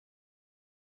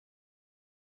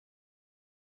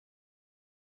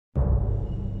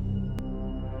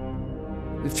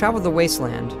We've traveled the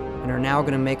wasteland and are now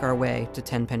going to make our way to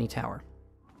Tenpenny Tower.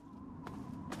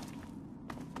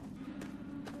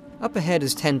 Up ahead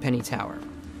is Tenpenny Tower.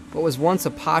 What was once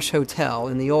a posh hotel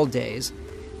in the old days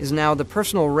is now the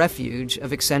personal refuge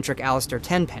of eccentric Alistair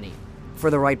Tenpenny. For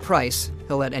the right price,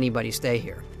 he'll let anybody stay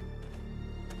here.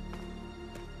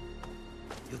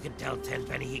 You can tell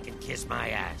Tenpenny he can kiss my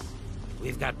ass.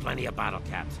 We've got plenty of bottle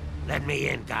caps. Let me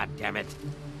in, goddammit.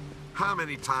 How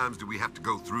many times do we have to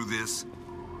go through this?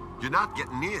 You're not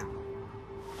getting in.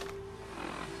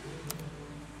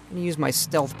 I'm gonna use my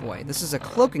Stealth Boy. This is a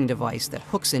cloaking device that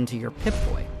hooks into your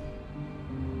Pip-Boy.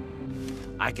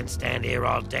 I can stand here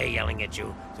all day yelling at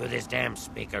you through this damn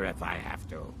speaker if I have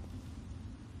to.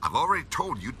 I've already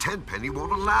told you Tenpenny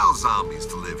won't allow zombies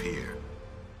to live here.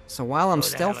 So while I'm Who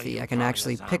the hell are stealthy, you I can calling a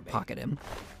actually zombie? pickpocket him.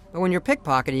 But when you're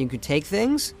pickpocketing, you can take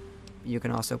things, you can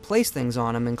also place things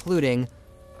on him, including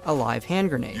a live hand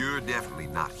grenade. You're definitely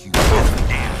not human.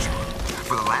 Damn sure.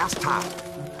 For the last time,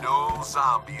 no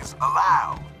zombies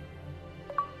allowed.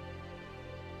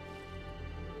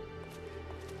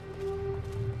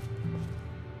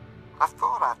 I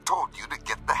thought I told you to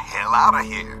get the hell out of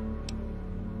here.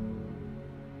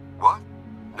 What?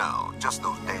 No, just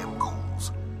those damn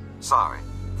ghouls. Sorry,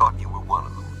 thought you were one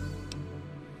of them.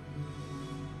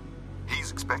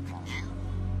 He's expecting you?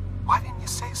 Why didn't you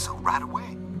say so right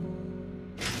away?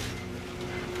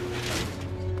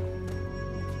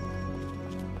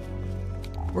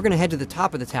 We're gonna head to the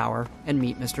top of the tower and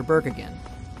meet Mr. Burke again.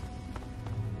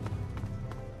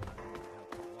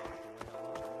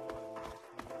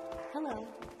 Hello.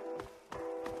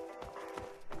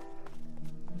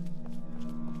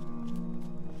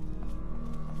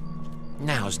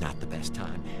 Now's not the best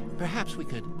time. Perhaps we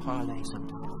could parlay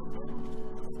sometime.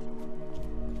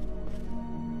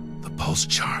 The pulse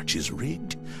charge is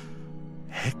rigged.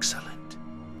 Excellent.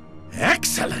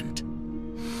 Excellent!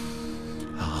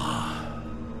 Ah,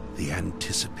 the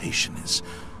anticipation is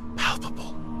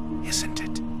palpable, isn't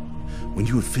it? When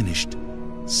you have finished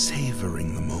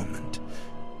savoring the moment,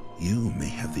 you may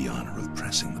have the honor of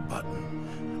pressing the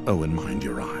button. Oh, and mind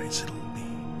your eyes, it'll be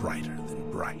brighter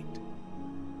than bright.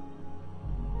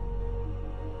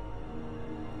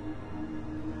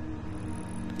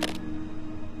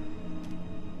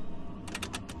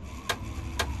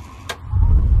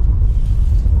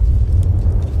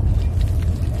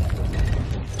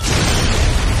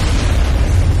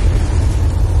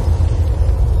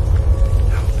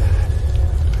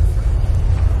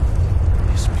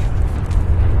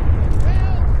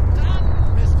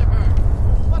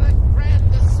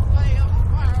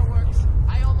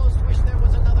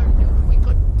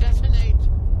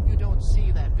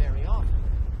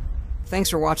 Thanks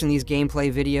for watching these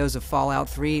gameplay videos of Fallout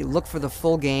 3. Look for the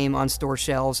full game on store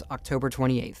shelves October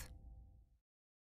 28th.